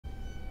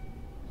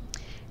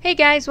Hey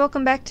guys,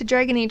 welcome back to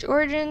Dragon Age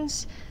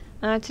Origins.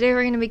 Today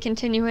we're going to be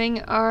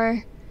continuing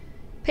our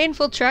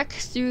painful trek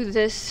through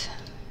this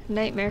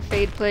Nightmare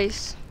Fade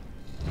place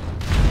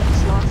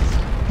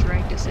Sloth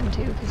dragged us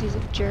into because he's a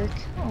jerk.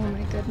 Oh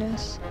my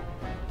goodness.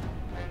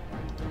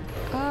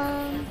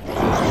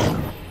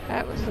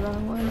 That was the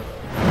wrong one.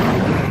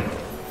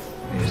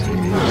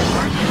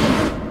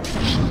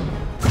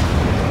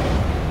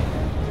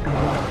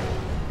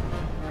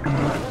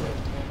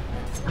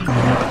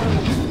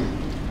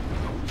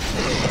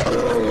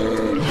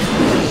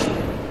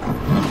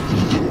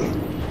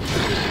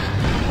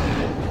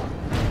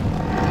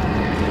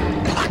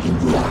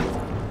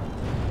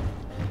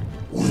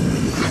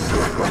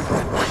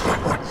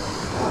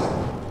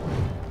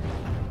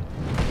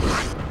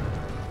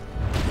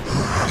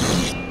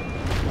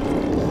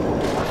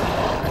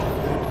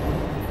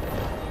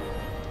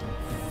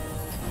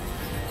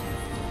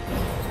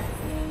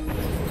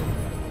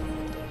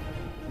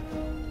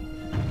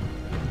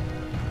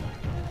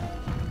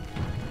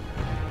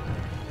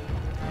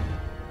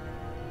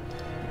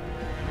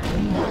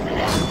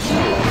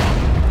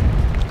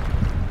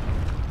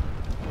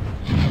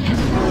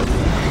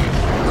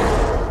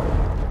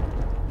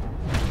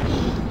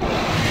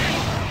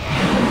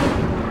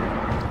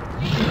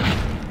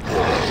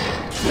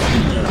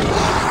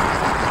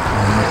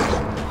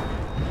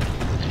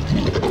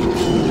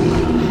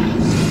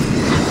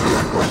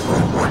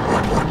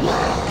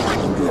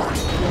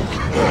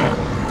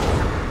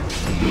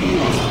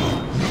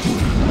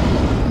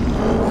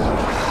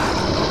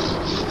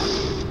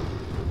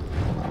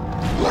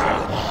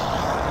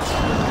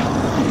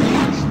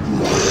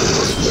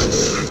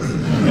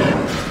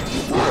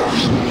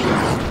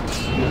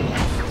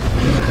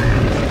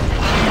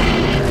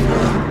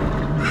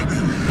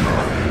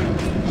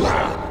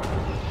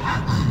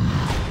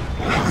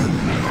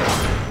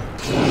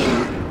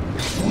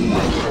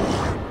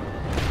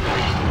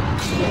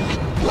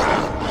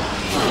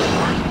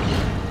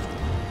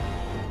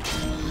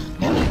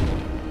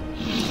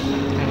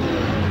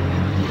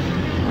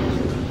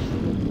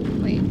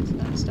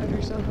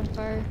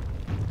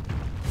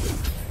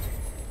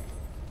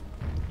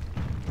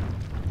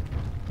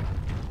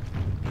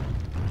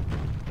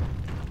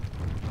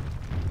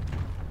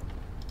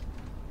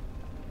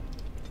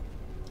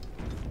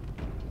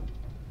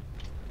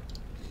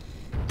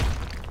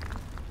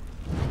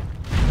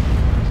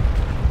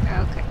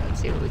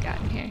 See what we got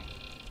in here.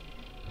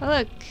 Oh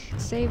look,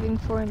 it's saving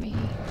for me.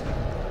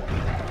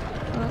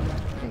 Oh,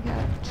 I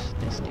got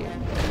this dude.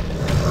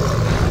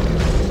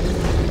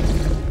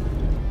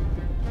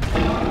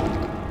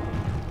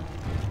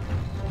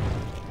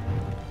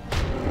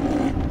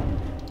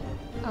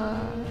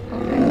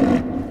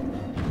 Okay.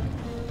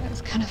 That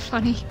was kind of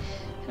funny.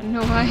 I don't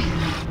know why.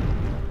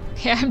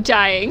 Okay, I'm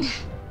dying.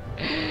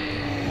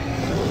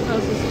 I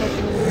was just stuck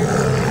in the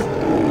weird.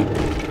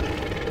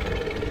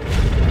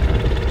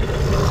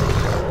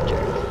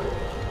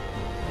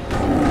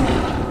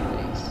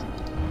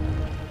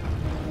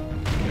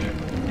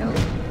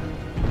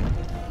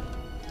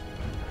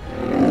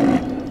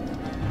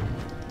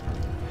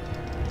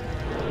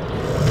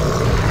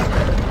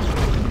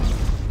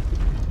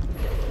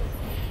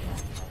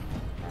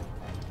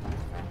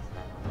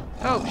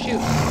 Oh, shoot.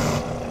 I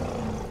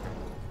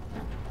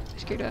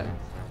screwed up.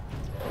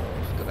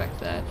 Let's go back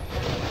to that.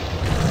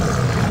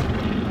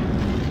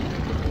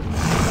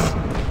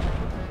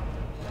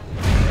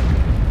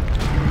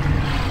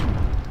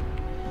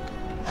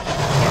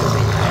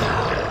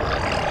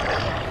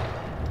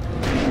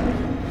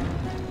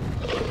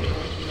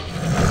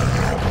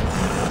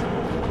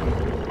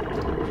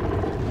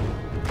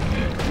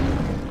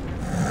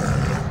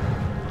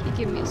 Can you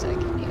give me a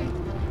second here?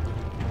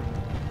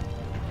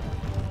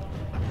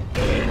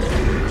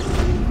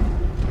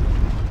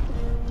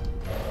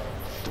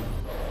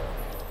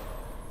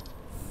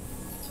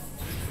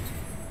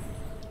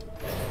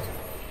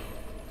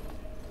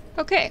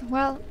 Okay,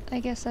 well, I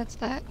guess that's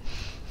that.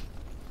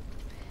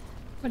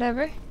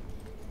 Whatever.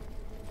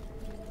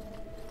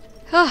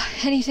 Oh,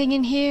 anything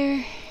in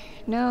here?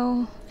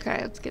 No. Okay,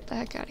 let's get the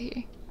heck out of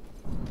here.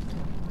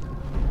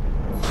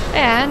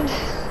 And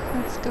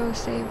let's go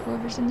save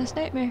whoever's in this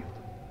nightmare.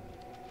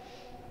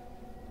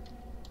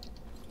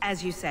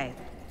 As you say.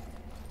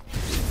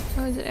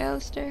 Oh, is it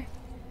Alistair?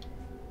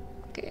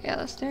 Okay,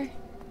 Alistair.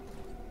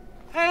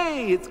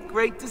 Hey, it's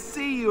great to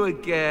see you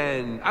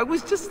again. I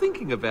was just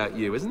thinking about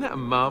you. Isn't that a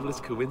marvelous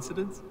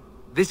coincidence?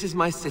 This is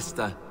my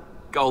sister,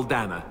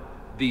 Goldana.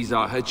 These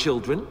are her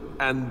children,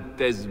 and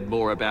there's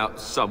more about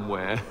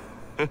somewhere.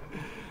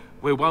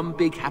 We're one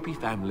big happy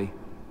family,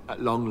 at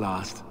long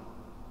last.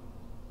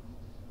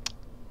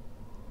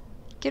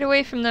 Get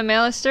away from them,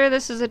 Alistair.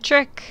 This is a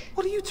trick.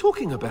 What are you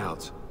talking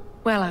about?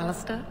 Well,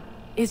 Alistair,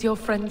 is your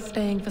friend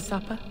staying for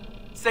supper?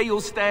 Say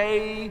you'll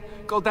stay.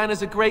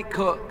 Goldana's a great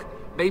cook.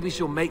 Maybe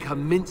she'll make her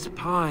mince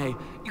pie.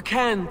 You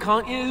can,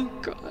 can't you?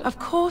 God. Of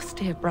course,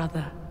 dear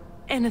brother.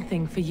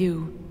 Anything for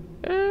you.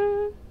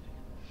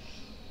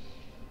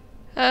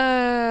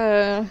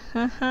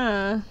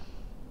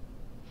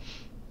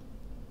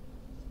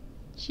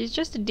 She's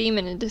just a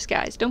demon in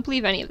disguise. Don't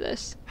believe any of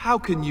this. How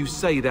can you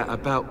say that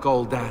about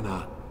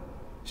Goldana?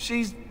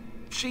 She's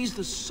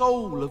the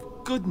soul of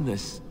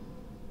goodness.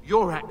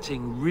 You're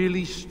acting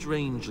really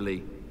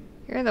strangely.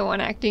 You're the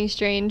one acting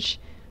strange.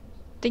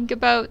 Think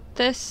about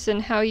this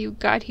and how you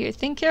got here.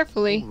 Think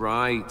carefully.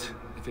 Right.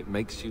 If it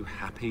makes you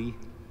happy.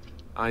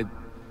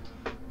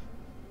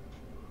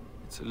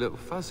 It's a little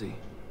fuzzy.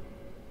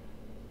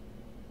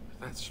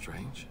 That's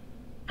strange.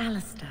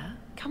 Alistair,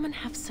 come and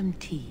have some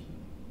tea.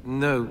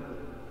 No.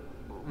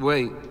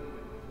 Wait.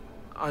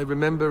 I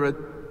remember a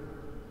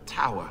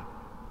tower.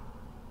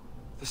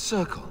 The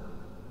circle.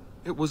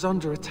 It was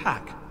under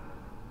attack.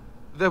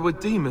 There were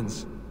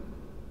demons.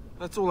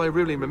 That's all I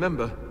really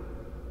remember.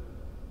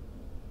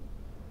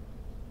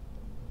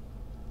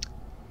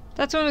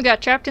 That's when we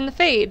got trapped in the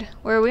Fade,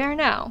 where we are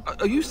now.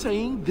 Are you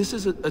saying this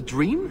is a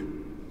dream?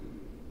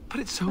 But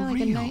it's so More like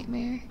real. a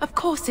nightmare. Of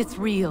course it's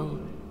real.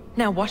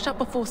 Now wash up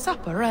before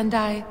supper and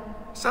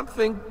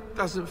Something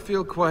doesn't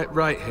feel quite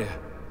right here.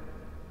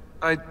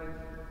 I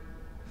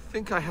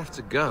think I have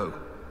to go.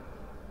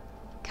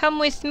 Come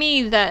with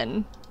me,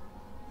 then.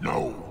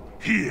 No,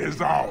 he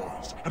is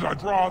ours, and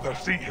I'd rather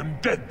see him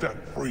dead than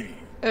free.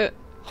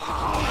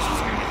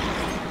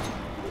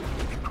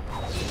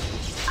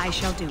 I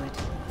shall do it.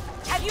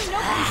 Have you no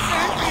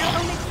concern for your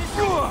own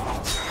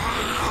existence?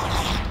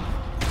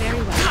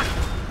 Very well.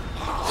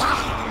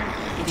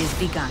 It is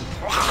begun.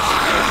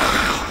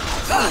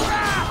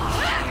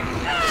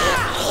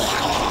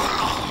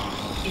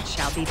 It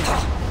shall be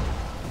done.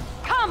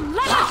 Come,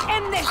 let us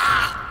end this!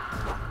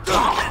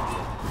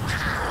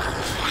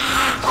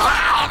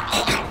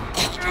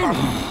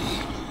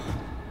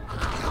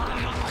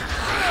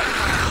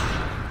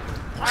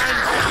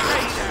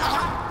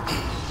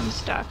 I'm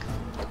stuck.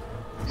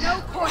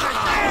 No quarter.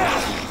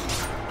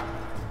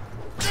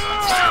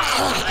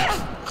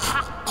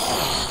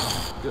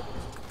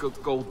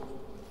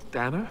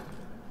 Goldana?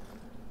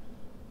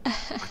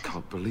 I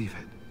can't believe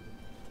it.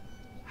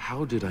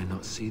 How did I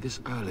not see this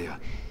earlier?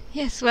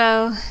 Yes,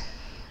 well,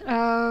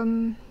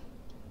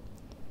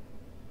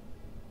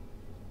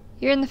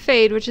 you're in the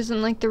Fade, which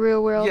isn't like the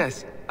real world.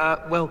 Yes,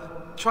 well,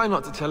 try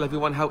not to tell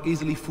everyone how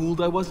easily fooled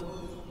I was.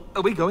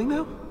 Are we going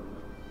now?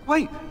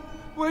 Wait,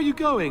 where are you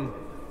going?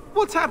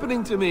 What's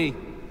happening to me?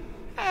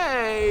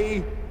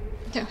 Hey!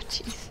 Oh,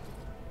 jeez.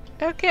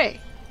 Okay.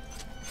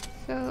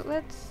 So,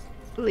 let's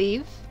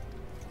leave.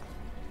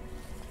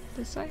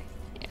 This way?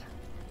 Yeah.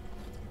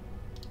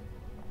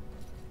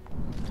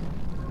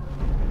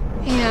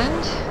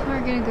 And we're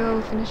gonna go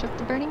finish up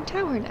the burning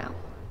tower now.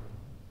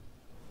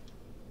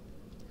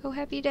 Oh,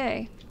 happy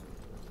day.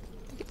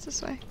 I think it's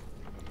this way.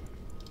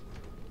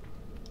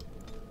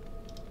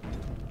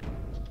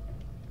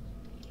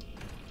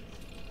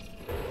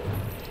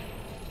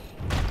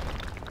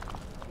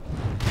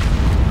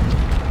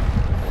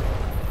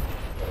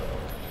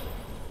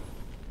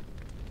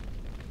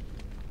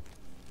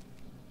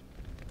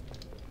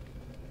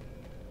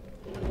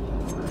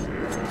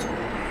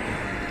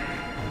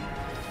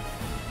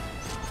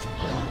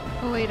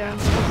 Oh wait, I'm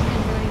supposed to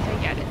do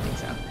anything? Yeah, I didn't think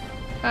so.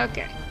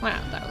 Okay,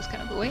 wow, that was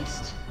kind of a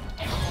waste.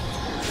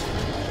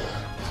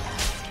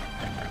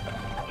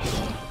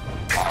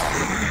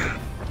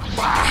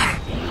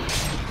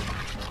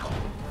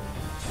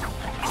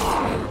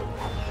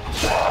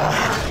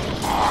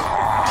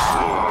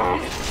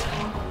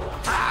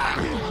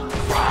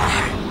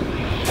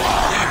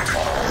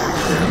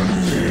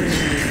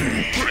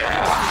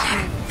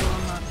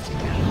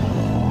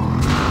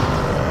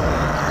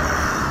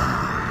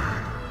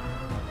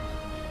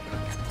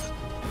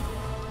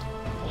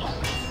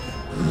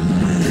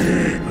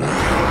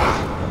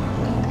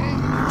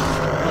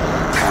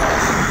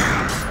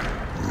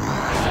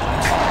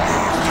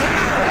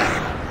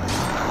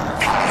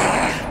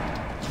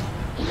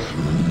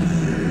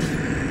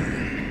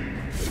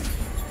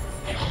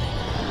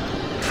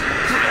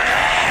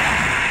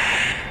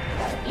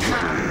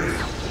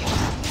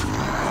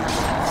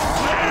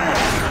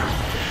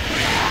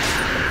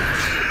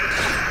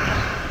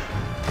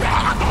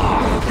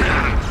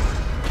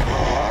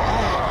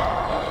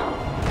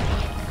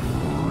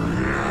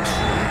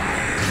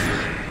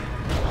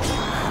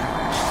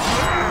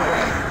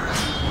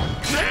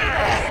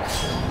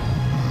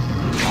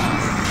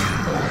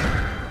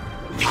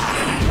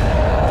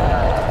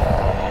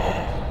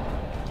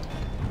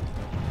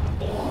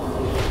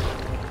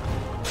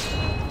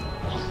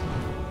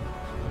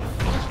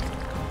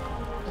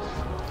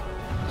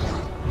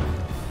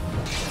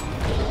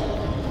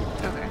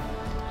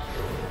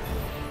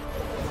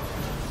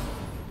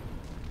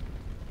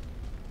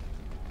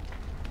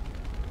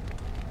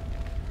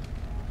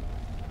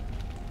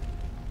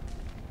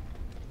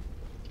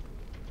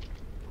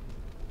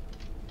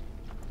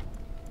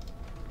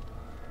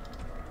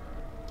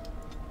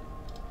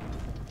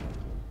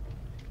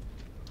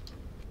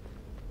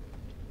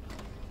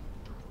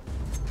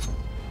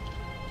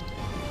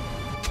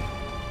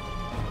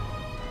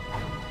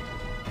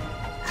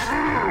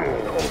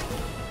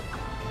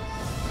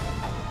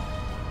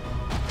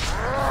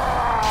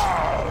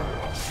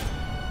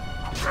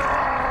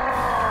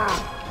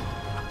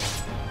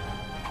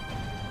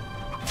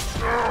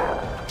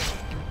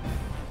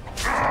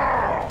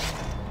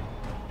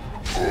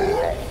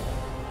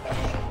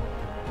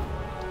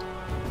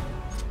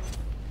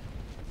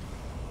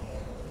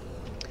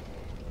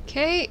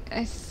 Okay,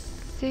 I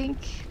think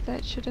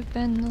that should have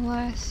been the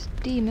last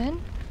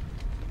demon.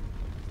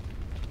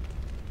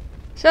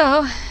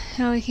 So,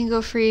 now we can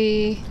go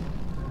free.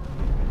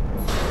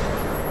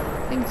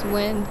 I think it's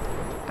Wynn.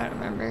 I don't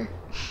remember.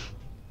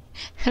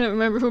 I don't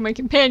remember who my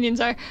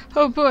companions are.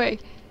 Oh boy.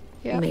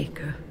 Yeah.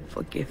 Maker,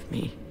 forgive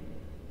me.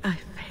 I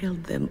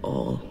failed them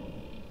all.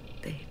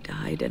 They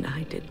died and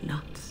I did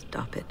not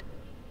stop it.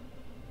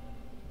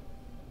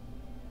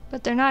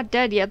 But they're not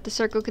dead yet. The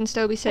circle can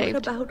still be saved.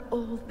 What about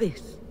all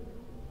this?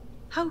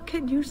 How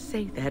can you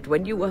say that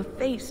when you are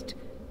faced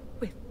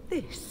with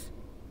this?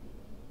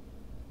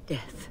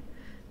 Death.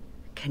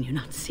 Can you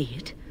not see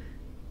it?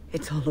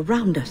 It's all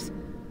around us.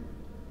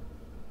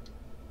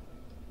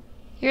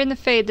 Here in the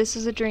Fade, this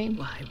is a dream.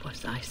 Why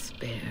was I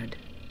spared?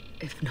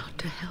 If not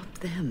to help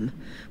them,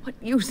 what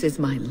use is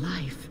my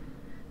life?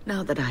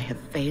 Now that I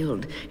have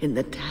failed in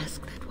the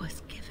task that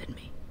was given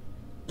me,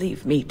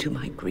 leave me to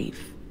my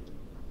grief.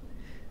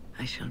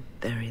 I shall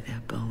bury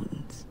their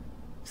bones,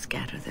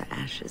 scatter their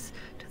ashes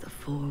to the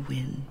four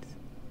winds,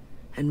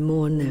 and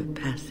mourn their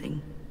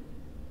passing,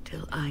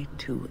 till I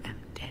too am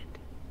dead.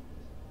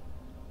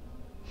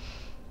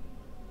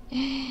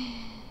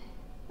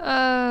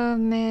 Oh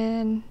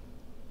man.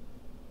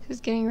 This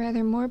is getting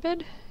rather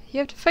morbid. You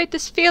have to fight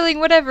this feeling,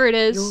 whatever it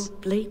is. Your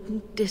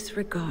blatant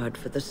disregard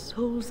for the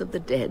souls of the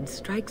dead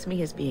strikes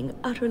me as being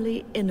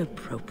utterly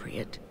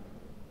inappropriate.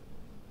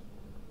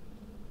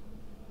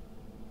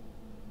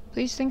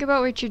 Please think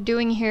about what you're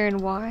doing here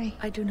and why.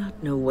 I do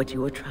not know what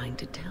you are trying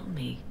to tell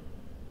me.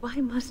 Why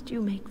must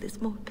you make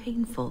this more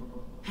painful?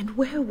 And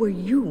where were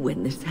you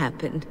when this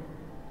happened?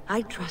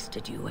 I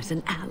trusted you as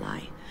an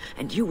ally,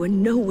 and you were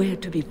nowhere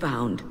to be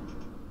found.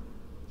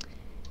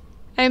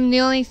 I'm the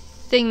only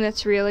thing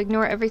that's real.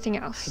 Ignore everything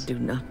else. I do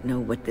not know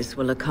what this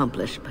will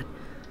accomplish, but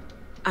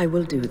I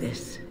will do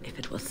this if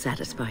it will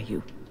satisfy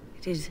you.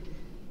 It is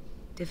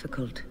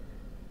difficult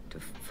to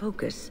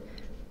focus.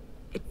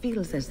 It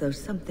feels as though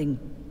something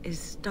is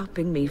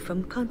stopping me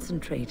from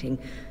concentrating.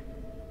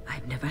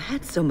 I've never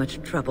had so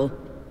much trouble.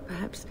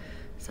 Perhaps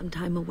some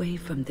time away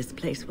from this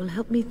place will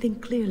help me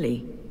think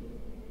clearly.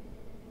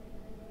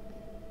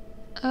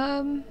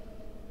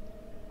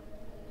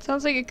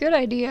 Sounds like a good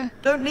idea.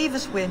 Don't leave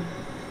us, Wynn.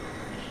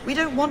 We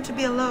don't want to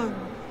be alone.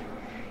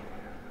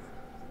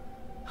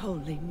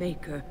 Holy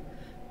Maker,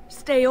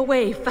 stay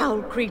away,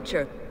 foul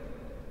creature.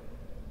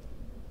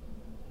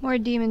 More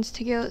demons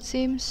to kill, it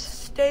seems.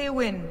 Stay,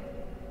 Wynn.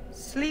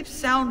 Sleep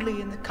soundly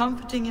in the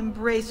comforting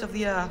embrace of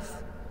the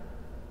earth.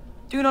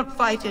 Do not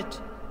fight it.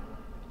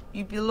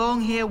 You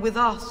belong here with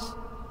us.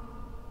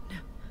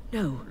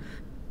 No,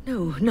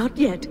 not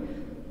yet.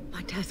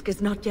 My task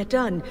is not yet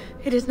done.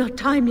 It is not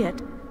time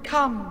yet.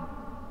 Come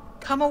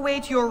away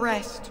to your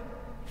rest.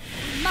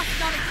 We must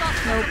not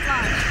exhaust our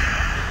supply.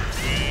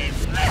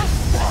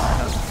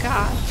 Oh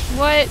god,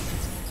 what?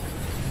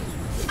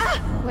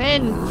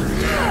 Wynn,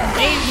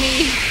 save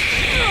me.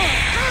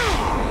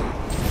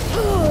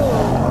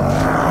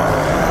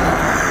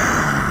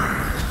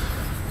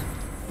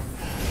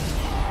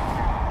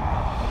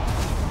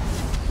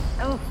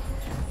 Oh,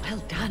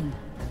 well done.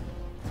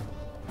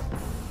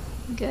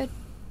 Good.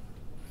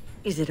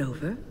 Is it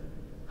over?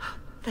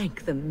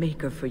 Thank the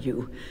Maker for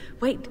you.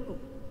 Wait,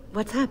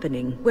 what's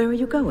happening? Where are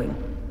you going?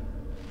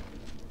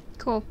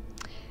 Cool.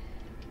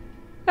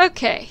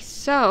 Okay,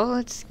 so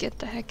let's get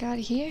the heck out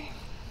of here.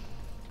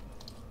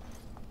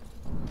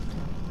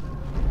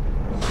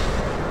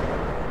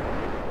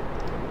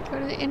 Go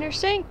to the Inner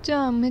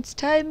Sanctum. It's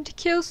time to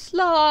kill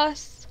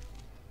Sloth.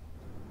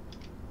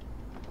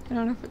 I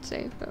don't know if it's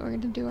safe, but we're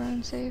gonna do our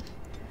own save.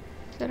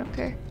 So I don't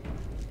care.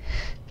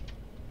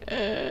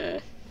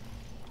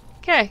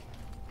 Okay.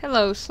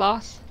 Hello,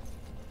 Sloth.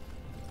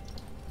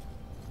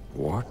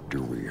 What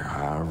do we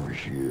have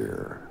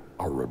here?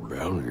 A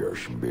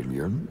rebellious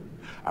minion?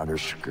 An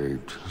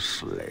escaped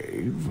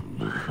slave?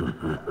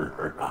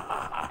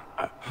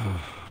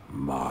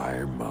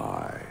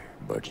 My,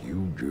 but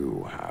you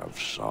do have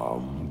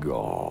some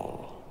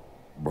gall.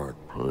 But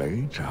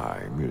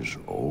playtime is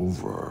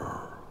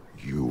over.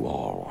 You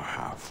all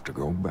have to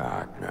go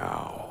back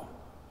now.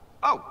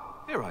 Oh,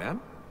 here I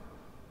am.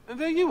 And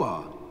there you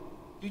are.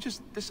 You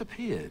just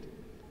disappeared.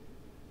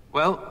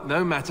 Well,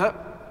 no matter.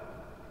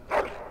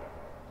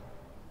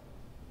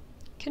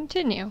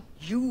 Continue.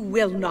 You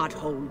will not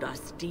hold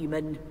us,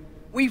 demon.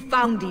 We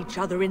found each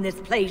other in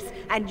this place,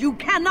 and you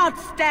cannot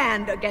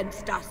stand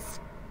against us.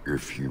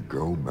 If you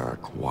go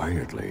back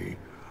quietly,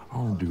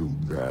 I'll do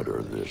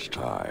better this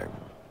time.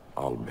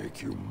 I'll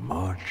make you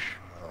much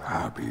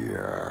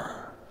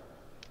happier.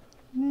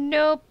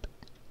 Nope.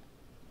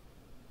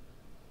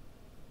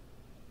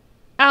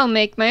 I'll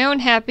make my own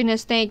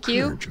happiness, thank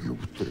you. Can't you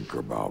think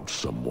about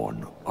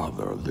someone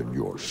other than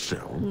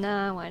yourself?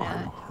 No, why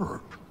I'm not?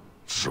 hurt.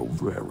 So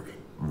very,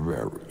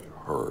 very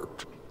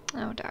hurt.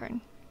 Oh,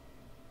 darn.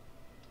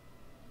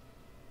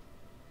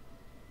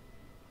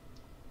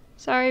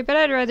 Sorry, but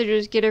I'd rather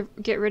just get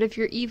rid of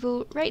your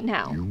evil right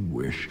now. You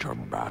wish to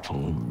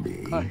battle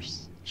me? Of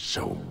course.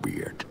 So be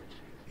it.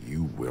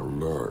 You will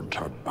learn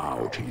to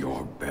bow to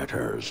your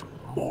betters,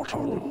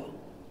 mortal.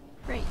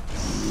 Right.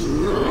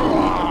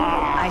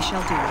 I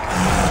shall do it.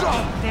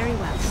 Very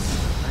well.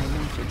 My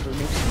magic will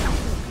make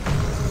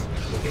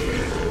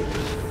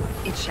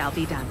It shall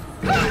be done.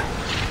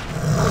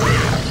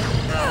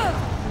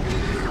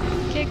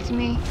 Kicked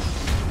me.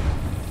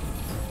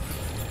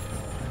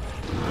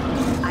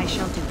 I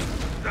shall do it.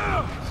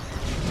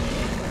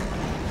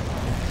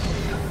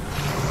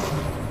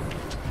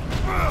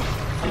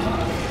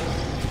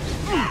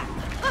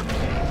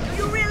 Do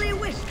you really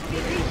wish to be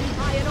beaten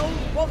by an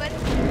old woman?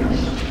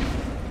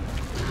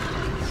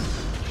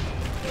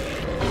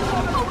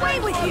 Away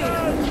with you!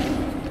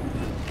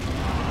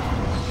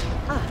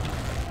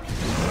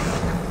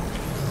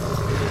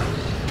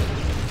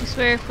 I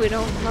swear if we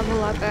don't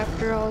level up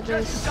after all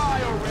this.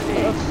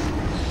 Ugh.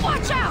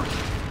 Watch out!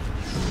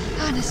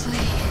 Honestly.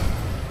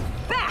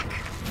 Back!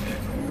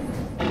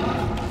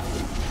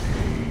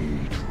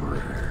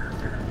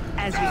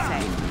 As you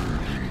say.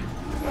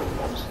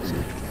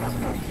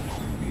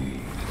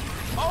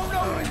 Oh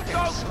no,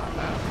 go!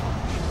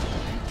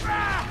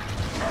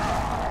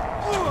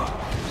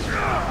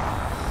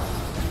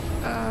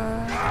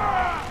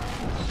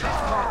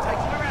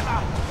 Take forever!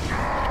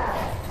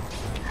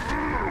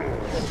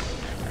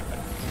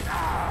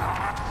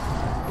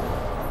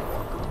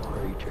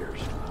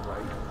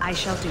 I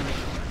shall do it.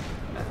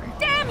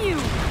 Damn you!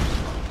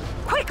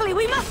 Quickly,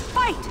 we must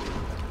fight!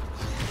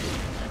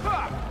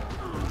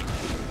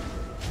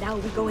 Now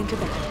we go into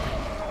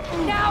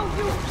battle. Now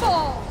you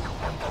fall!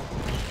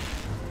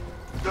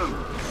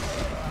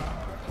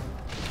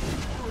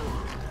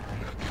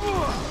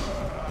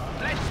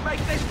 Let's make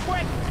this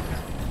quick!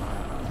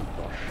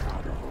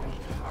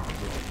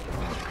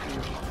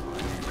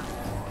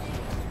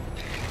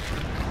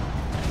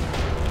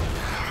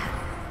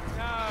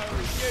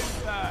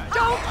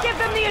 Don't give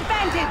them the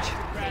advantage!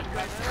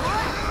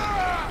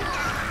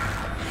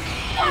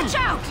 Watch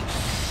out!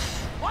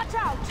 Watch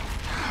out!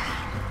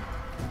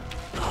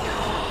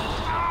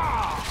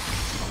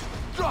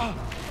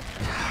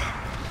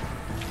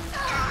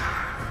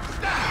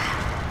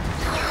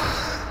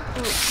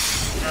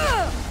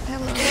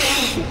 Hello.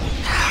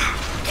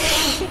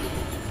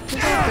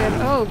 Good.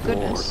 Oh,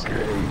 goodness.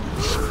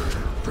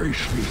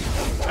 Face me.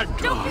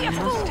 Don't be a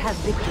fool! Must have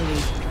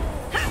victory.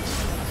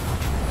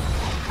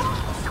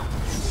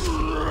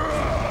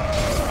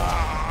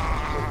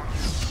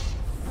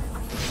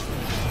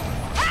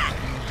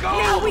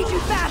 Now we do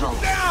battle!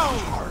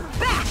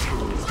 Back!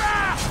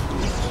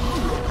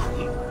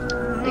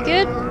 You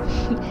good?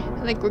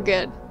 I think we're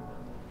good.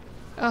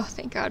 Oh,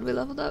 thank God we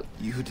leveled up.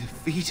 You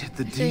defeated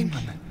the think.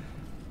 demon.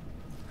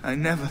 I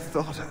never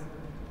thought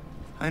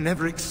I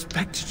never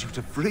expected you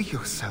to free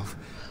yourself.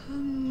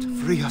 To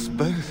free us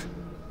both.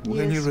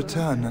 When Yes, you well.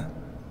 return,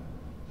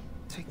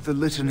 take the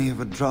litany of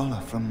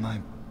Adrala from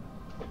my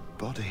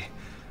body.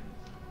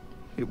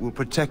 It will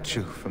protect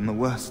you from the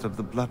worst of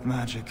the blood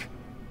magic.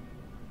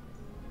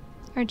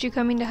 Aren't you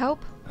coming to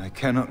help? I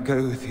cannot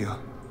go with you.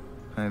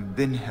 I have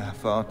been here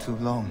far too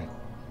long.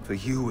 For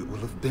you, it will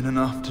have been an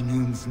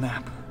afternoon's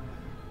nap.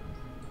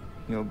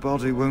 Your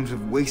body won't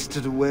have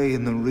wasted away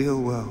in the real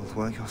world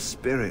while your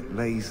spirit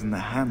lays in the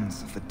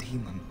hands of a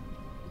demon.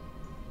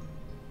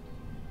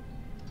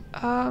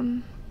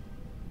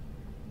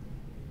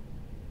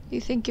 You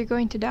think you're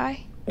going to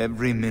die?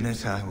 Every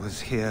minute I was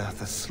here,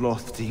 the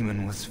sloth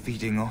demon was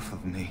feeding off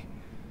of me,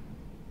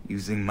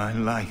 using my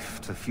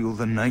life to fuel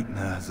the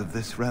nightmares of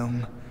this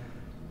realm.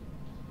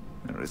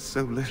 There is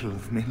so little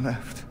of me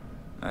left.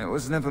 I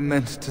was never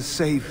meant to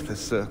save the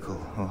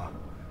Circle, or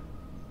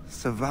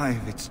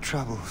survive its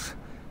troubles.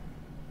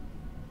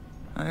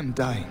 I am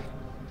dying.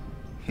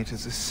 It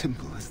is as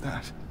simple as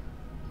that.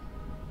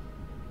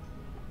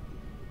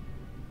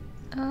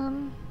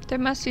 There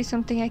must be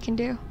something I can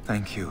do.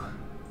 Thank you,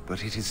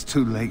 but it is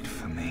too late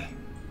for me.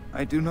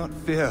 I do not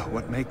fear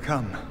what may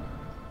come.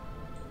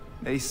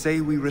 They say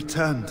we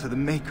return to the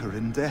Maker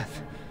in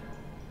death,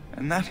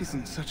 and that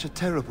isn't such a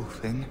terrible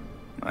thing.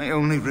 My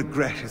only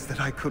regret is that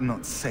I could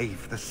not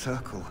save the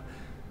Circle.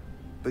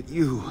 But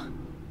you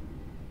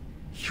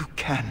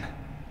can.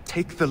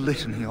 Take the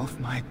litany off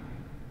my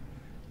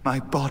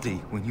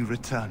body when you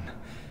return.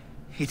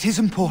 It is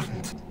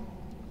important.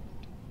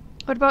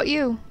 What about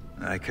you?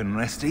 I can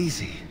rest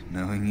easy,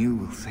 knowing you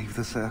will save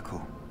the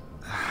Circle.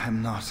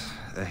 I'm not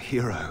a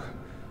hero.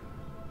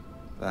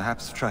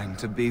 Perhaps trying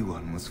to be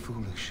one was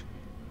foolish.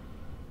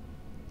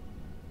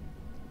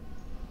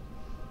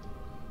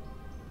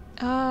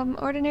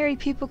 Ordinary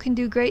people can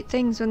do great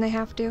things when they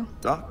have to.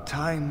 Dark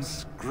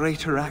times,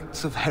 greater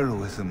acts of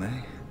heroism,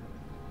 eh?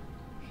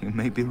 You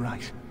may be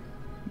right.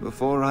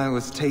 Before I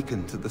was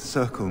taken to the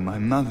Circle, my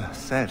mother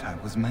said I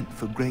was meant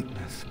for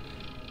greatness.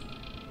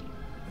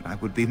 That I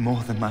would be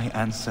more than my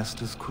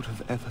ancestors could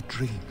have ever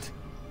dreamed.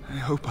 I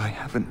hope I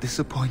haven't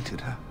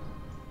disappointed her.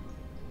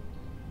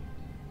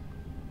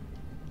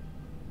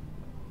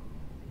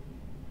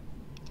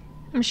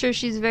 I'm sure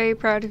she's very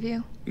proud of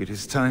you. It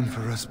is time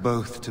for us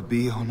both to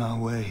be on our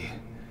way.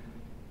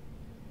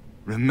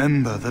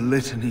 Remember the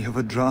litany of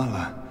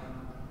Adrala.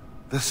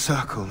 The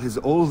Circle is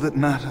all that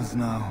matters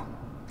now.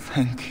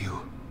 Thank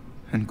you,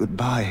 and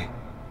goodbye,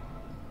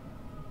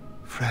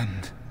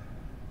 friend.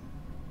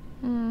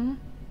 Hmm.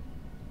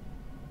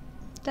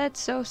 That's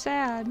so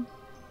sad.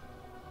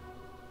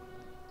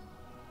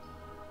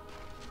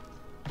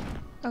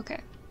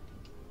 Okay.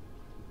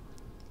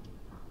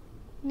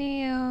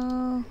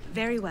 Neo.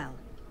 Very well.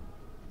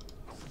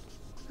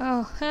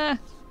 Oh, huh.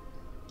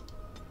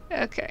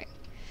 Okay.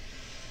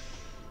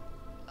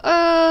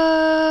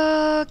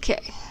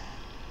 Okay.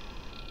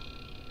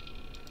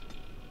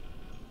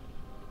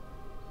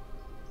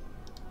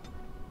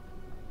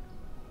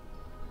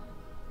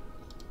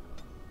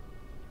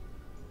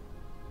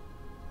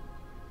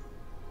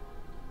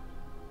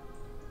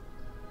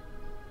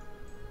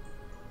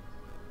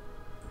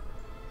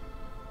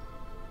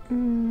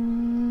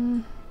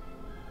 Mm.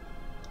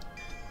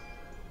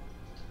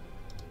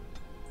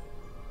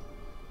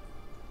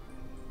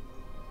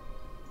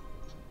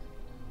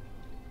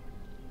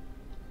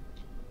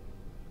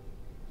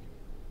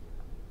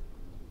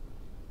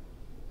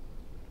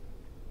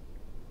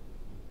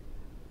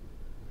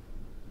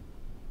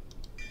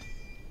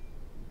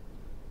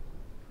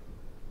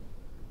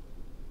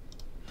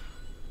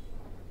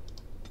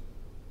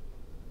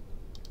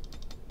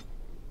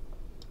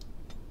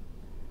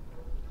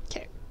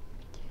 Okay.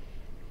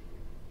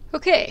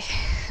 Okay.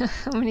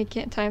 How many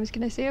times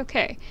can I say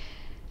okay?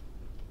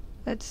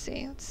 Let's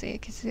see,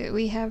 because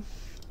we have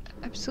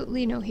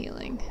absolutely no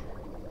healing.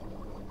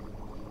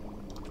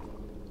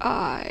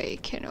 I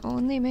can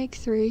only make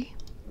 3,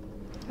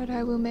 but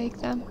I will make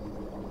them.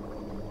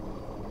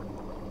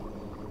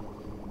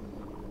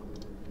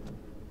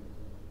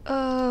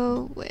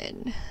 Oh,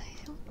 when?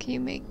 Can you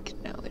make...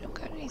 No, we don't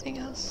got anything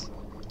else.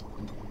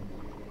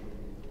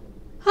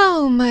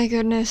 Oh my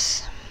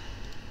goodness.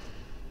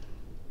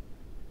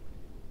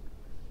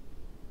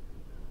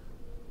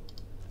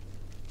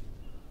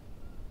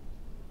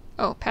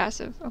 Oh,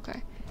 passive,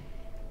 okay.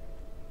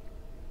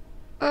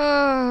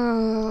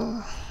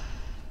 Oh.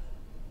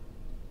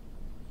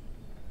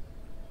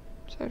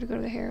 So I have to go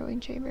to the harrowing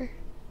chamber.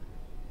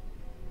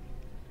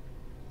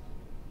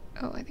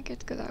 Oh, I think I have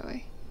to go that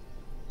way.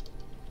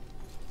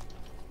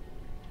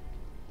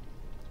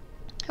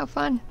 How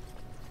fun.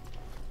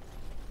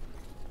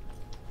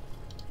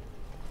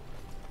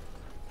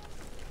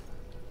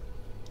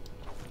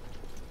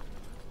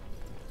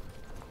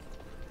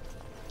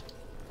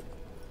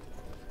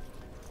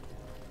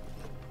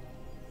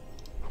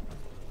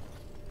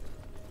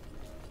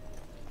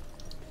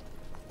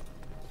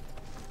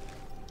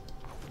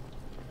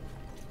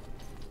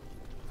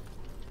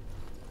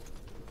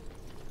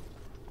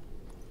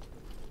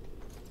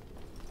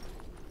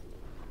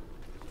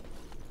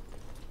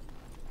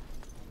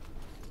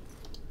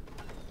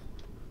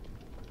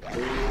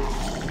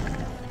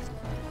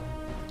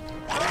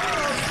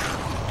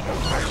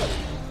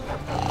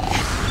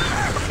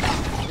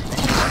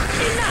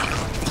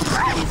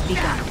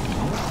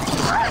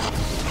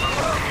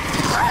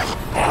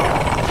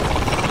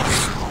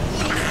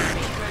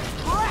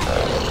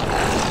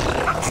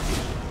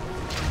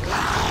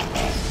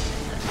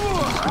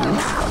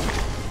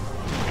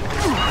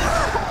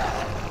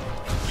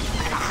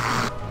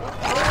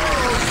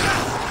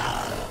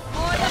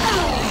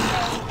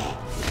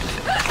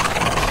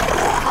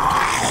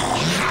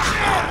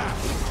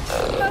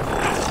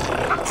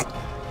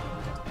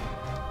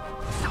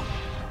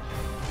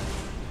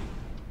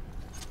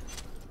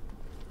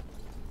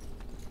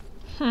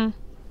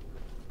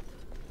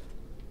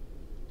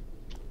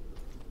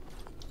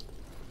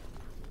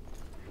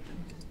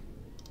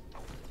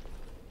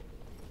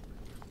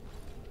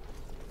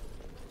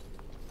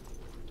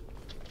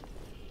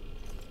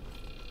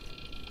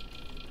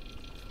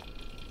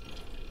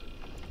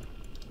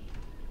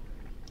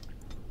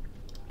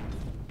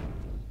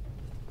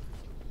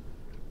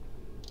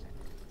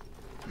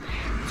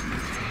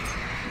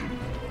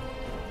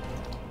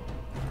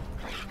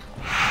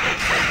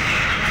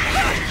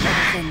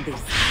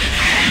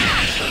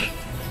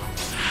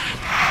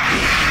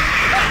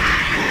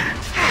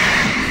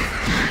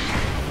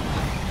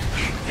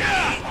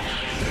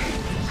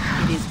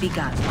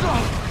 Begun.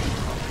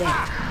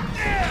 There.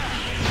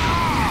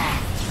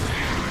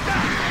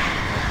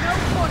 No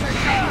quarter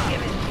time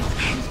given.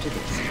 Used to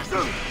this.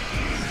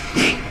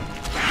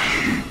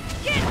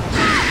 Get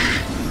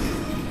back!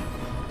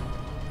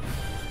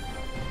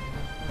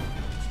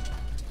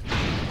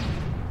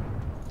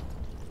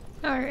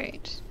 All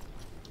right.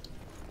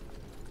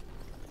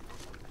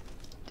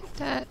 Did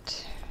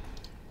that.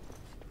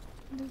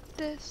 Do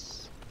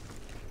this.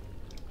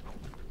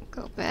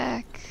 Go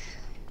back.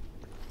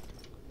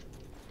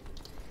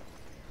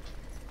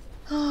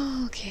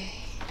 Okay.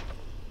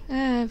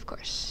 Of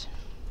course.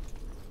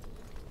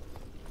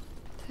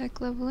 Heck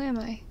level am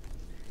I?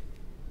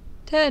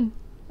 10.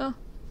 Oh, of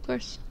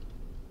course.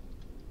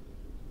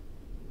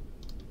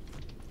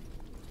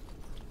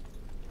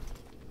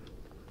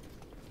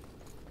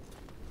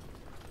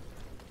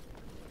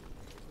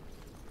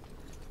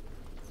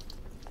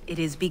 It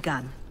is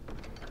begun.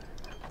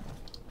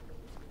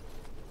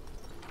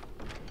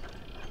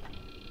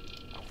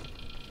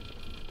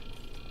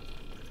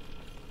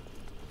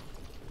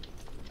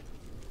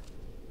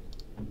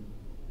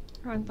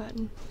 Wrong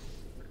button.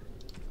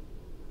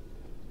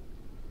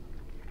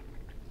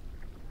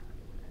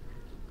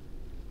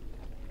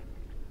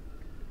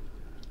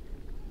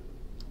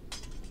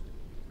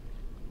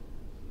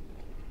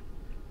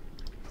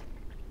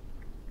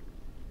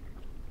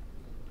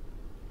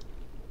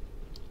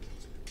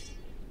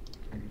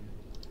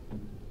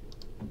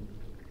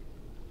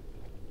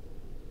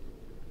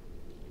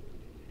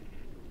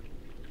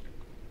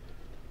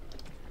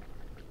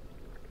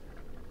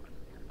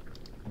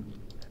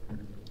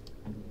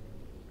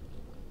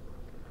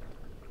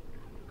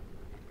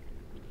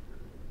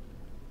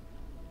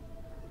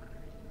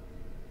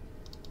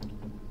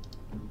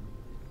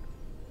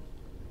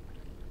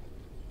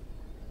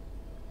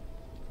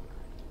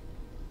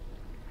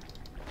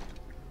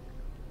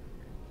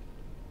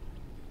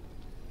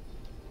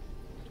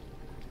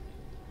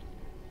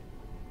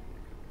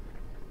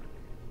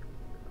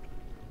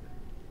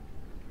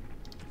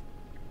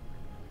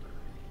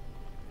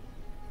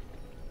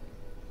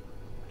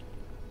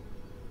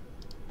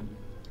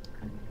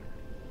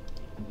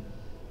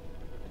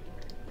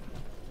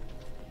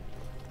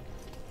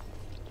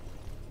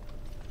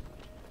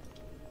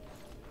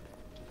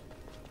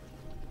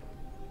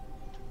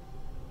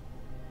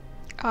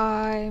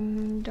 I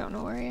don't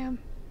know where I am.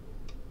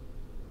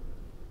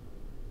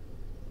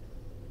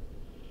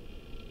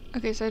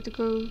 Okay, so I have to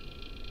go...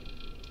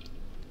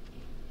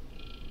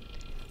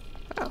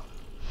 Oh.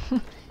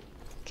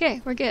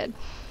 Okay, we're good.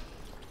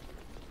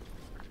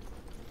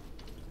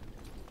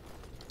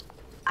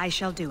 I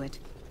shall do it.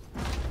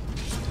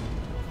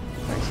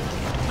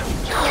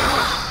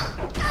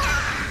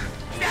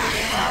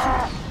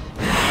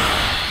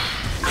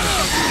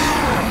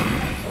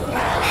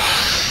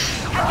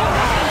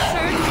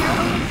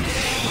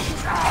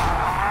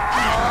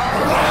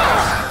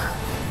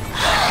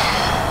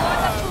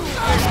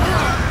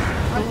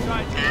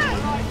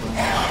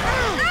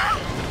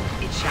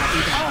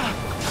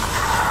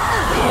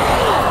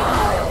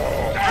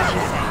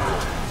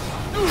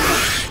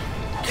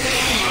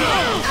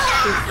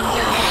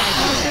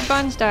 Mr.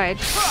 Buns died.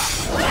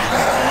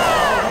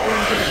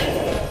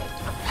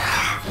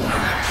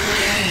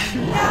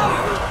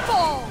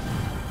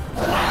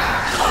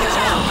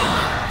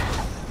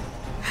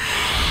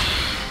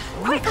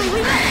 Quickly,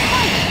 we must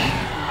fight!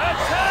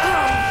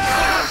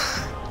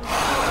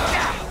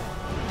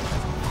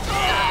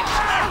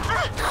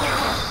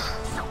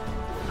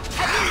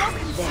 Have you no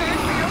concern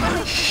for your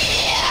religion?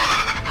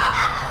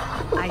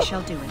 I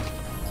shall do it.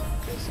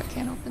 So I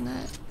can't open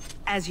that.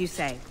 As you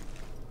say.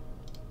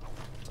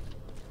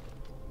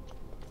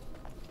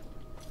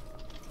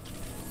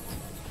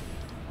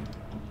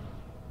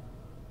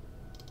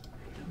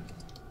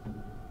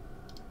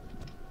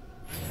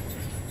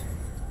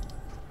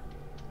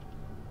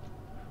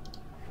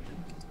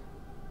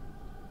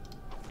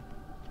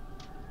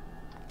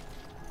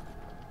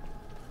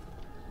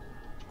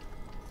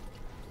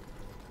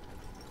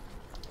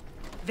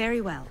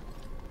 Very well.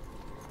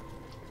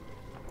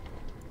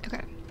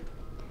 Okay.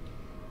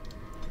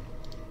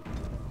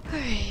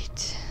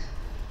 Alright.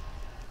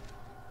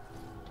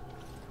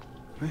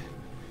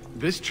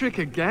 This trick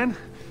again?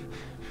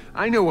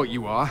 I know what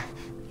you are.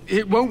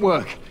 It won't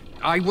work.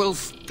 I will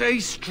stay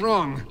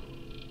strong.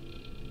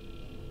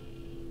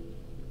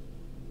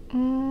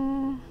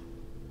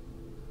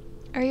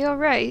 Are you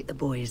alright? The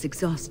boy is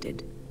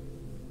exhausted.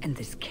 And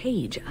this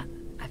cage,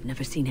 I've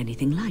never seen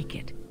anything like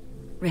it.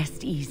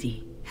 Rest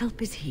easy.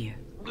 Help is here.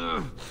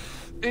 Ugh,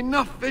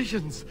 enough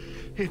visions.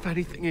 If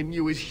anything in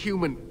you is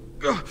human,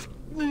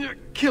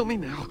 kill me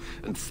now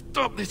and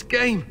stop this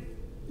game.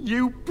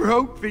 You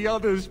broke the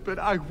others, but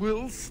I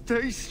will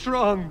stay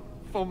strong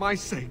for my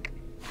sake.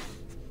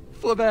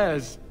 For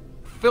theirs.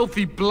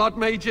 Filthy blood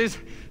mages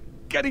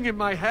getting in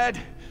my head.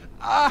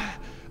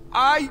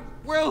 I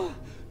will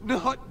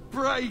not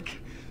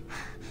break.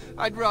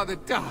 I'd rather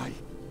die.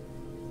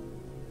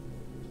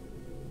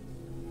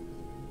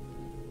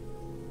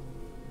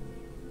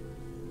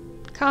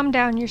 Calm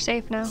down, you're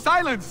safe now.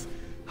 Silence!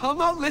 I'll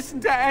not listen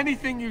to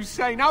anything you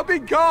say. Now be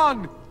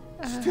gone!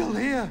 Still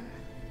here.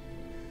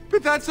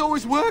 But that's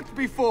always worked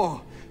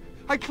before.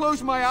 I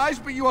close my eyes,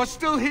 but you are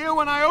still here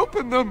when I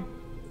open them.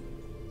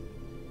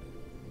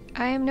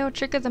 I am no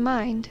trick of the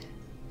mind.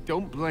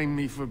 Don't blame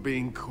me for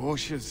being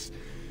cautious.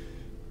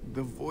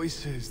 The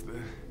voices,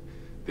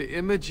 the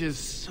images,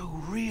 so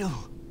real.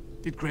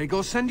 Did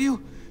Gregor send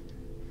you?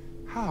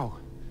 How?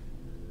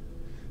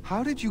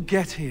 How did you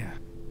get here?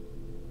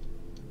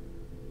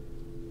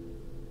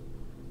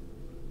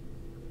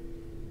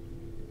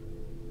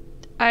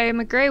 I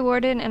am a Grey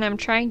Warden and I'm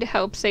trying to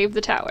help save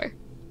the tower.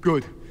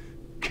 Good.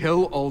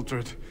 Kill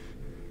Aldred.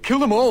 Kill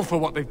them all for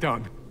what they've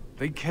done.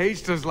 They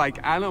caged us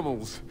like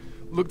animals,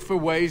 looked for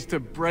ways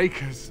to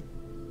break us.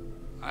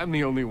 I'm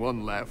the only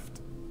one left.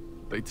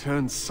 They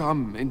turned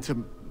some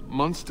into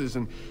monsters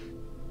and...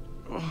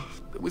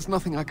 there was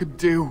nothing I could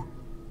do.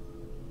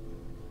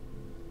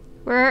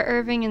 Where are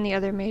Irving and the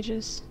other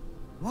mages?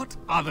 What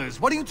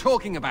others? What are you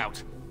talking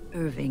about?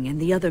 Irving and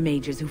the other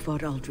mages who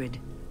fought Aldred.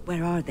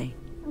 Where are they?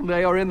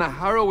 They are in the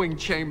harrowing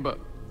chamber.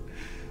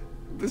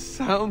 The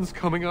sounds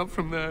coming up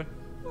from there.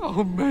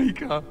 Oh,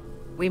 Maker.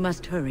 We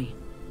must hurry.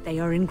 They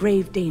are in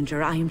grave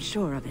danger, I am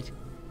sure of it.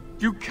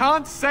 You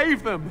can't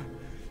save them!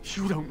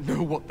 You don't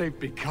know what they've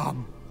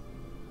become.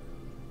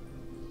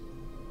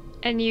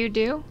 And you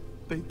do?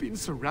 They've been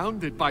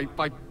surrounded by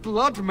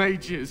blood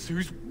mages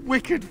whose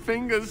wicked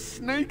fingers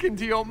snake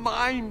into your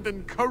mind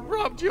and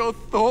corrupt your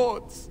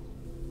thoughts.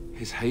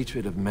 His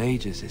hatred of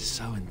mages is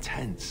so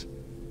intense.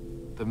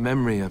 The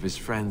memory of his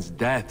friends'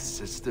 deaths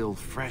is still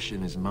fresh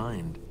in his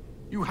mind.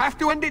 You have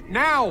to end it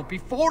now,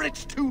 before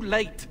it's too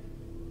late!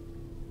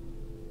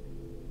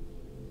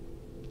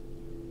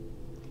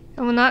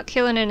 I will not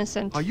kill an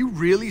innocent. Are you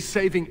really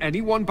saving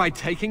anyone by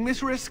taking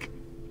this risk?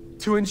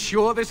 To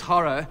ensure this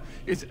horror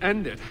is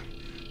ended,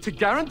 to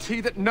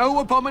guarantee that no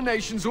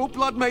abominations or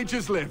blood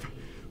mages live,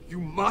 you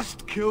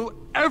must kill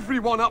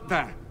everyone up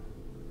there!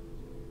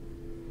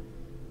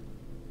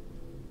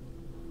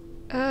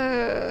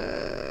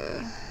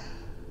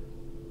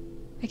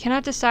 I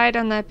cannot decide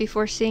on that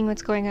before seeing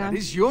what's going on. That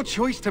is your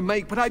choice to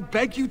make, but I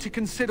beg you to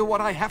consider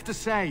what I have to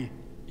say.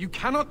 You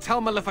cannot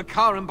tell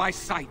Maleficarum by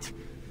sight.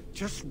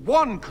 Just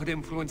one could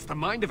influence the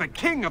mind of a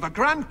king, of a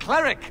grand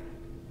cleric.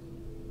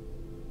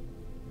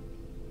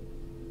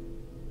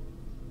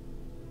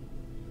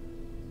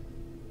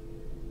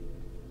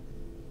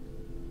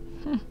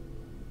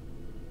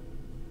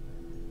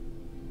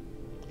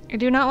 I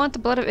do not want the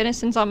blood of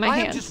innocents on my I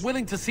hands. am just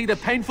willing to see the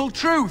painful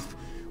truth,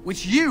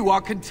 which you are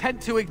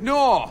content to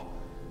ignore.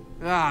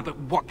 Ah, but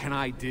what can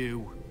I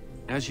do?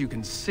 As you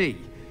can see,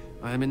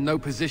 I am in no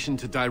position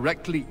to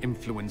directly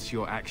influence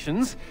your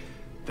actions,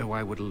 though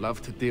I would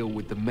love to deal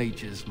with the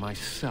mages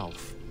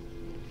myself.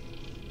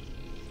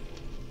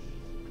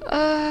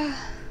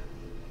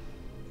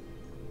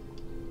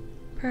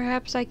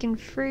 Perhaps I can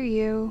free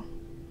you.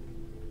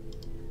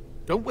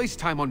 Don't waste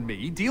time on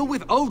me. Deal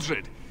with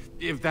Uldred.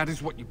 If that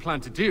is what you plan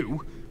to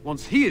do,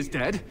 once he is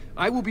dead,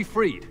 I will be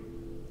freed.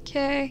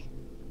 Okay.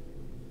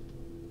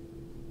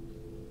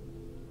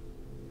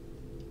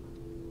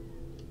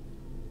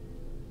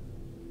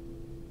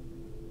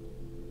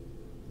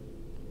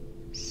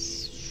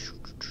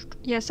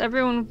 Yes,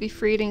 everyone will be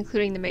freed,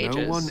 including the mages.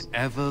 No one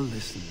ever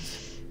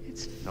listens.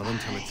 It's Not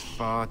until it's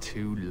far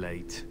too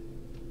late.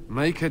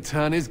 Maker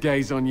turn his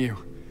gaze on you.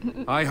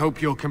 I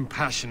hope your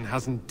compassion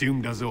hasn't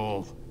doomed us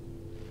all.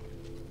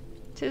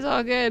 Tis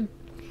all good.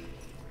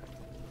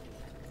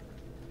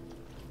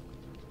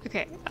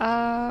 Okay,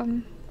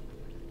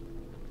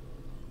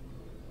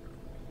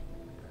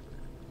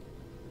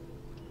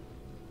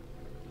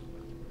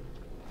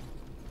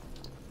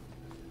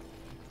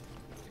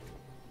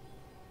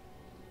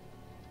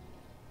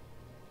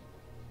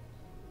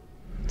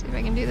 see if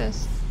I can do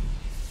this.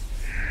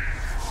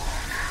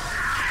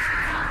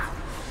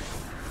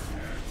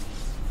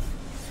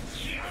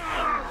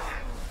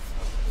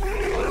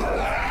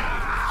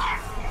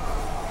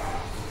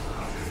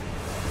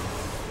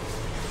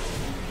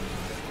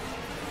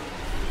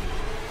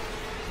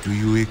 Do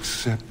you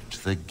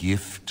accept the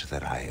gift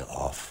that I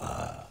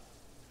offer?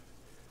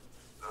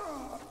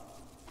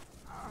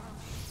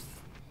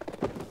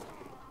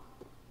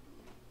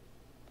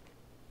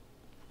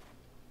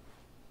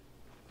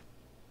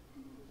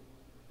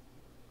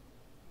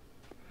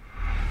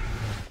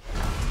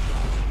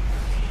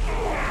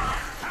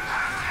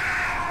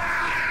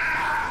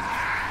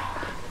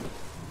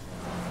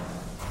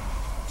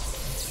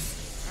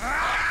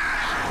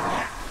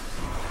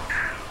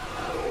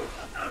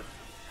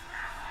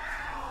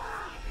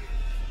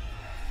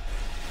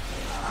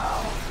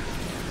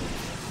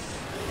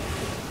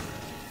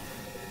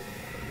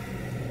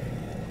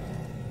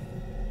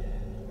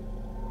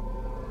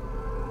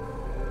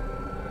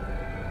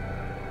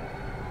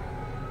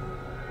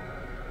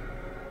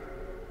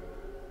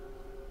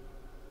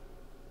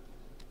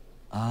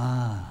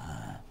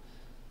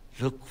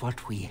 Look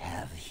what we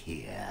have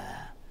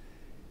here.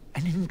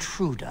 An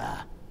intruder.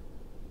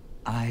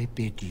 I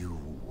bid you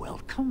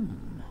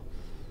welcome.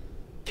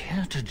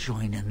 Care to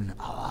join in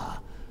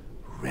our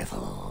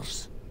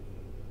revels?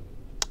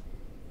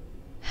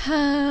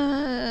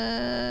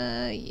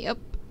 Yep.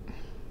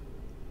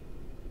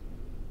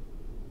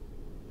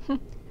 I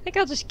think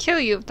I'll just kill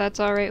you if that's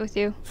alright with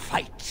you.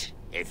 Fight,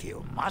 if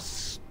you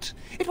must.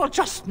 It will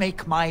just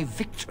make my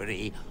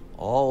victory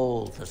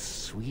all the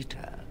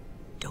sweeter.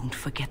 Don't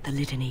forget the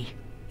litany.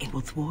 It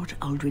will thwart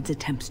Uldred's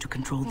attempts to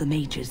control the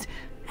mages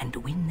and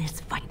win this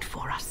fight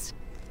for us.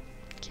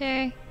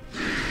 Okay.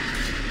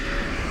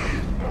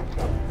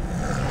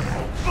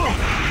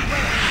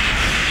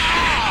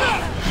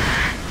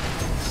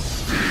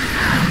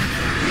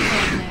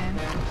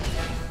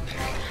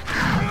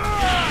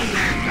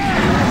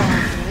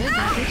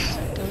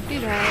 Don't do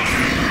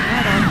that.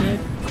 Not all good.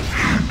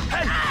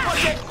 Hey,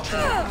 watch it!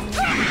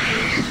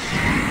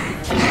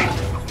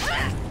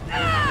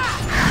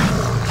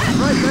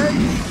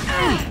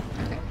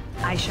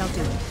 I shall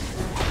do it.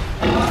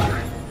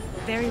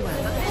 Very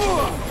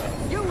well.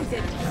 Use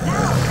it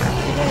now!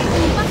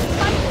 You must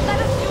fight! Let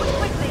us do it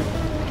quickly!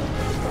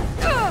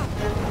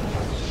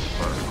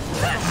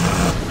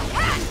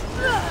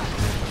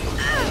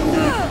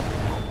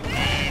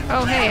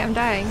 Oh hey, I'm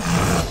dying.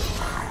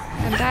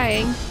 I'm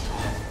dying.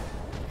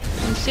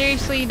 I'm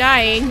seriously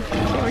dying.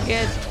 Okay, we're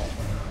good.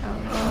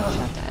 Oh,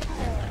 not that.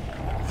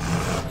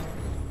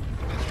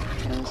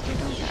 Alistair,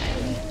 don't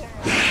die.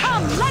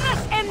 Come, let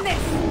us end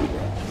this!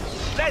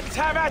 Let's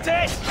have at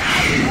it! Just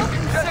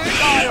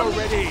die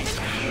already!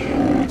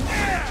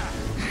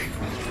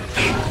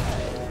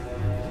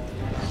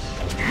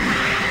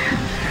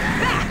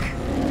 Back!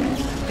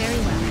 Very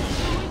well.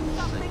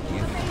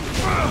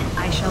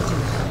 I shall do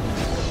it.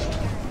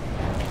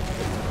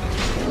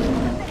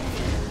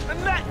 And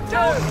that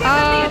Don't give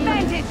them the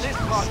advantage!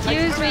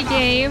 Excuse me,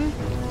 game.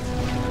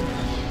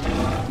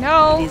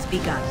 No! It is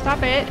begun.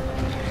 Stop it.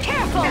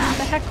 Careful! What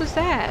the heck was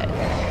that?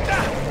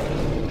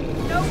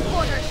 No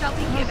quarter shall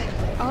be given.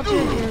 I'll do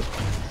it.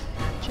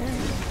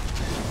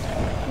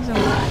 He's a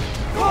lot.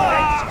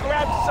 Let's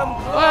grab some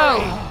Whoa!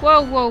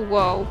 Whoa, whoa,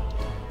 whoa.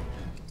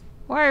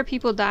 Why are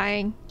people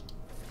dying?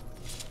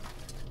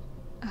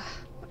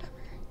 Whatever.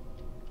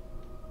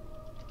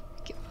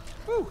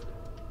 Whew.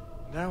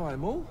 Now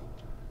I'm all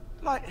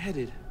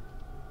lightheaded.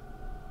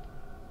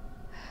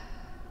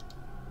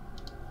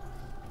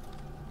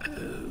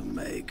 Oh,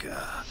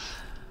 Maker.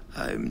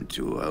 I'm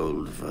too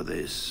old for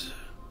this.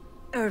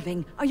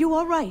 Irving, are you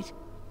all right?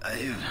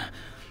 I've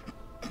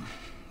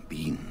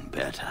been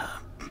better.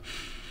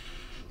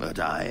 but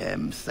I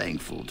am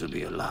thankful to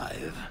be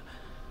alive.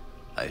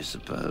 I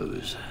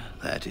suppose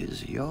that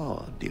is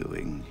your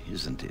doing,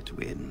 isn't it,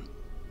 Wynne?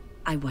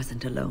 I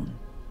wasn't alone.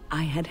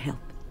 I had help.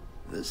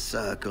 The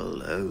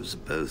Circle owes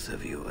both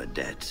of you a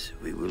debt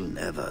we will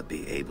never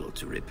be able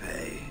to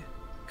repay.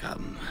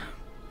 Come.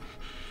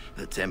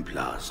 The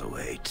Templars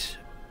await.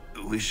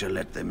 We shall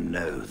let them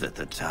know that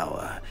the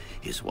tower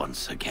is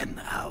once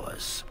again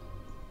ours.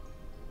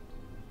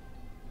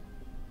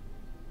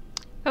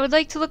 I would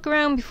like to look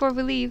around before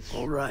we leave.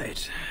 All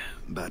right,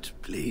 but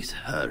please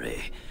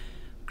hurry.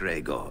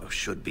 Gregor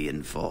should be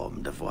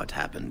informed of what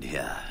happened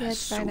here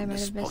as Fine, I soon might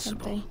as have missed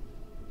possible. something.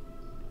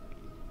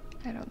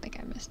 I don't think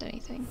I missed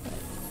anything, but...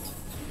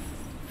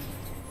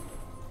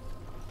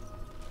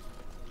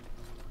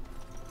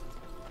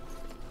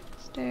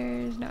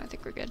 Stairs... No, I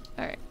think we're good.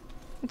 Alright,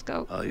 let's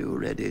go. Are you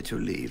ready to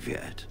leave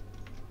yet?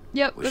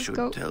 Yep, We let's should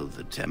go. tell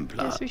the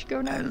Templar. Yes, we should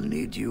go now. I'll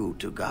need you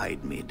to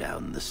guide me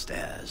down the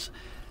stairs.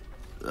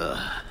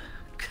 Ugh,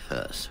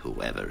 curse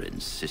whoever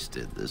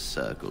insisted the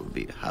Circle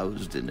be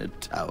housed in a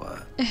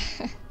tower.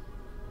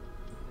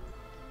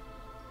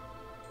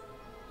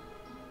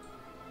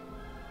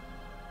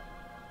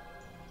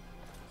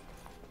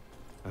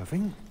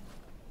 Irving?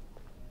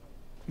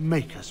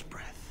 Maker's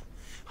breath.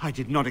 I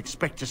did not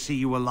expect to see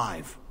you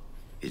alive.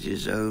 It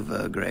is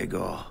over,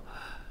 Gregor.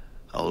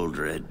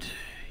 Uldred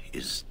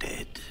is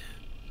dead.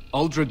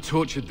 Uldred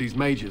tortured these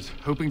mages,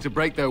 hoping to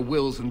break their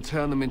wills and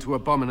turn them into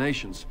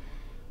abominations.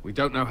 We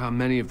don't know how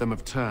many of them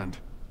have turned.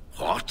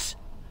 What?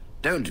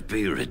 Don't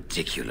be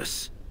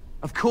ridiculous.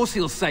 Of course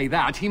he'll say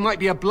that. He might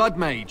be a blood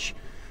mage.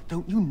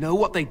 Don't you know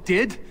what they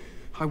did?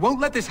 I won't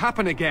let this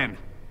happen again.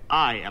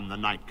 I am the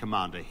Knight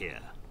Commander here,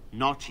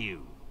 not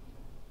you.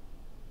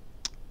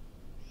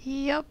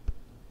 Yep.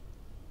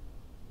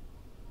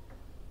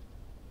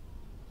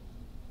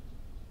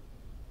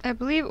 I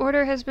believe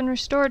order has been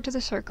restored to the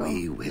Circle.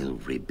 We will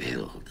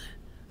rebuild.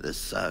 The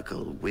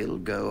Circle will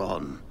go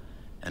on,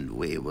 and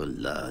we will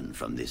learn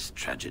from this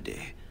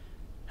tragedy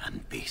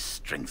and be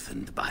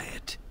strengthened by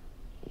it.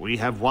 We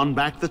have won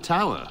back the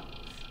tower.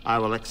 I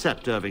will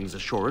accept Irving's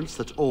assurance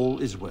that all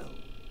is well.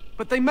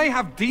 But they may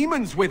have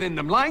demons within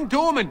them, lying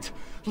dormant,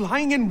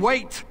 lying in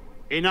wait.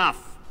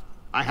 Enough.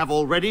 I have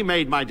already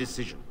made my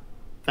decision.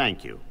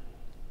 Thank you.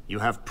 You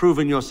have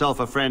proven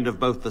yourself a friend of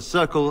both the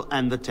Circle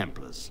and the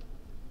Templars.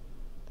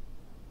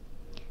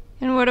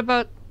 And what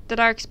about the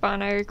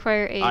Darkspawn? I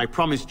require aid. I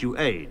promised you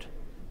aid,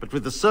 but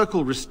with the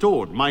Circle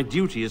restored, my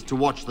duty is to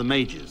watch the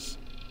mages.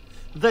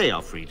 They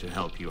are free to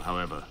help you,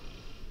 however.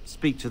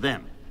 Speak to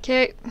them.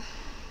 Okay.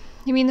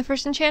 You mean the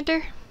first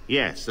enchanter?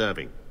 Yes,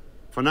 Irving.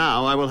 For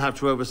now, I will have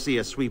to oversee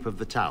a sweep of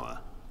the tower.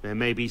 There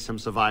may be some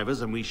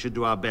survivors, and we should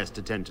do our best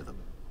to tend to them.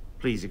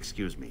 Please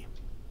excuse me.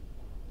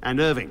 And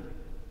Irving,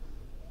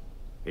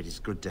 it is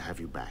good to have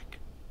you back.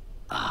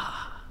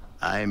 Ah,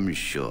 I'm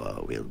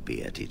sure we'll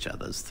be at each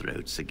other's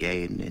throats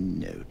again in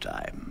no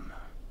time.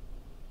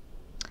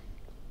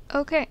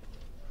 Okay.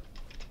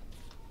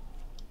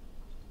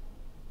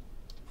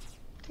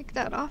 Take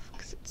that off,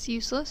 because it's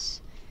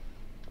useless.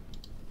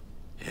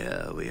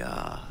 Here we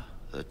are,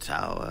 the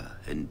tower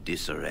in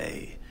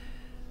disarray,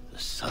 the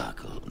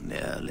Circle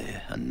nearly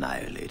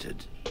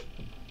annihilated.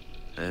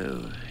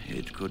 Oh,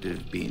 it could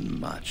have been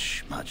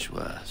much, much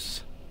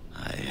worse.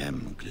 I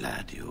am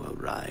glad you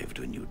arrived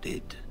when you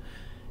did.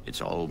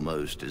 It's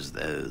almost as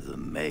though the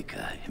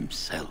Maker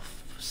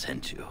himself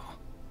sent you.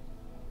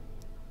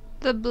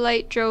 The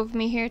Blight drove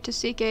me here to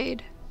seek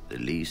aid. The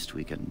least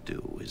we can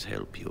do is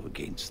help you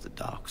against the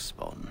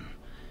Darkspawn.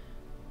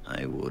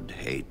 I would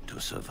hate to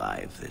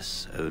survive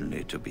this,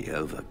 only to be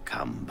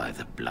overcome by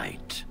the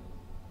Blight.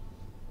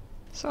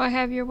 So I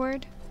have your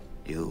word?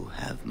 You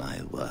have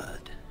my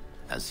word.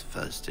 As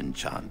first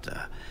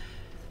enchanter,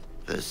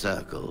 the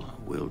Circle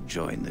will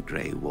join the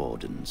Grey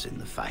Wardens in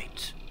the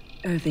fight.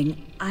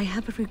 Irving, I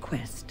have a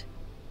request.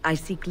 I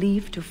seek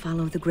leave to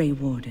follow the Grey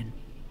Warden.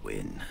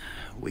 Wynne,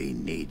 we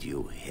need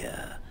you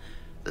here.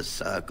 The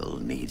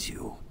Circle needs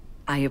you.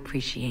 I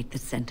appreciate the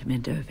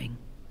sentiment, Irving.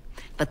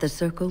 But the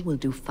Circle will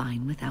do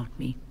fine without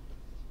me.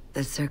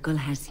 The Circle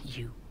has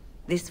you.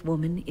 This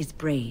woman is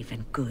brave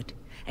and good,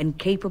 and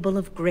capable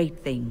of great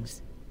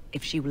things.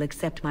 If she will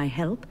accept my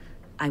help,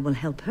 I will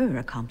help her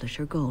accomplish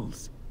her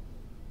goals.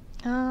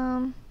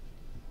 I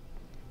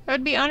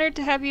would be honored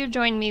to have you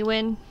join me,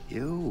 Wynne.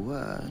 You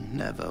were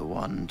never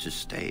one to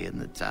stay in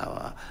the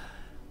tower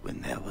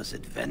when there was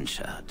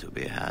adventure to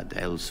be had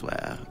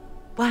elsewhere.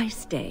 Why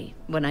stay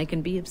when I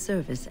can be of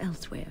service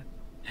elsewhere?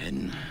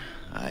 Then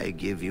I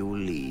give you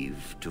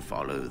leave to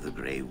follow the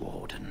Grey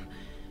Warden,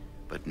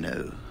 but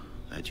know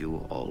that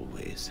you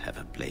always have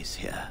a place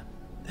here.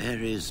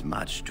 There is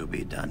much to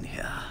be done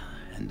here,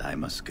 and I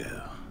must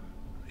go.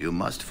 You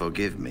must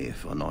forgive me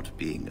for not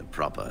being a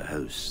proper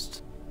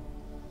host.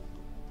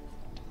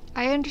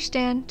 I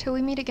understand. Till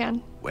we meet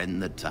again. When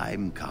the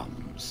time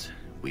comes,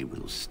 we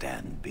will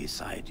stand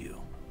beside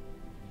you.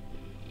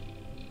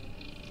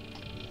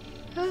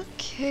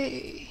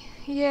 Okay.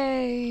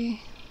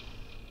 Yay.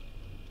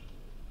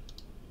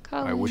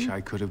 I wish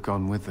I could have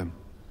gone with them.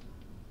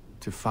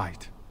 To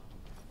fight.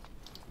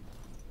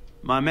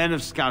 My men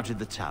have scouted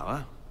the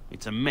tower.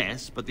 It's a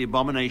mess, but the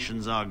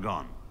abominations are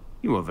gone.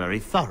 You are very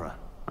thorough.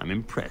 I'm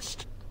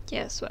impressed.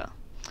 Yes, well.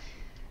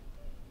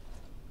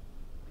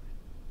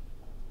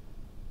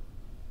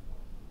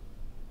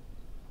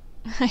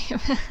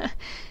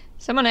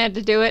 Someone had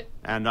to do it.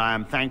 And I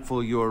am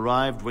thankful you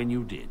arrived when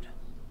you did.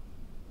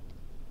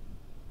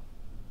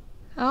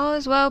 All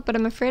is well, but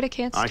I'm afraid I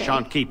can't stay. I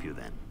shan't keep you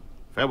then.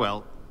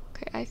 Farewell.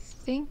 Okay, I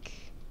think...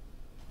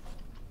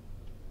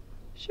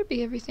 should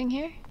be everything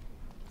here.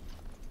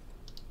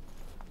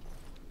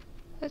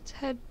 Let's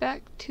head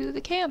back to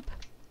the camp.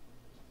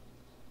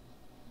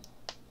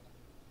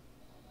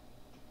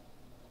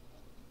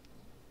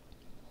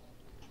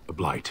 The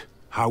Blight.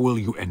 How will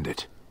you end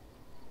it?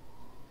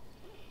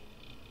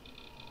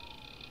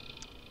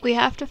 We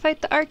have to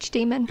fight the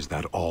Archdemon. Is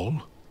that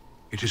all?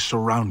 It is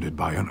surrounded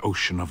by an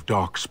ocean of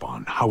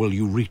darkspawn. How will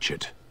you reach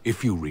it?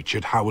 If you reach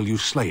it, how will you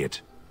slay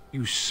it?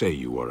 You say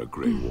you are a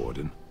Grey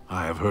Warden.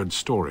 I have heard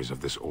stories of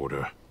this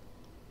order.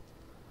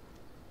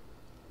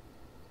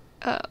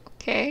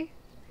 Okay.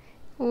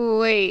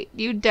 Wait,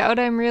 you doubt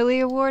I'm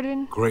really a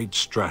Warden? Great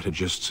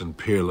strategists and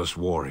peerless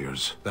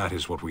warriors. That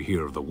is what we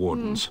hear of the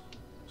Wardens.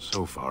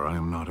 So far, I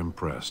am not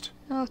impressed.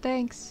 Oh,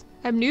 thanks.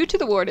 I'm new to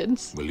the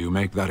Wardens. Will you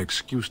make that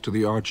excuse to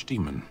the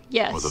Archdemon?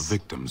 Yes. Or the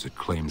victims it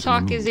claims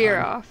Talk in the his ear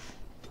meantime? off.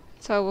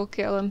 So we'll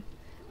kill him.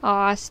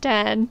 Aw,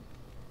 Stan.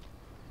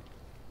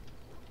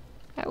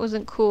 That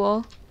wasn't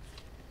cool.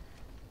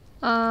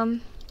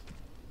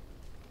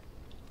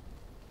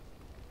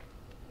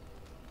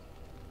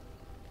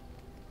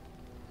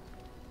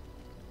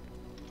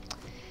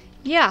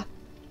 Yeah.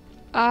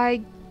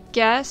 I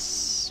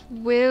guess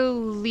we'll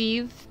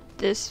leave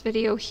this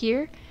video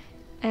here.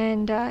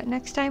 And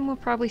next time we'll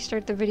probably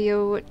start the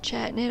video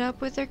chatting it up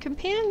with our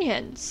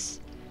companions.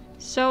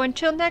 So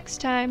until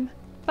next time,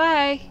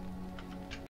 bye!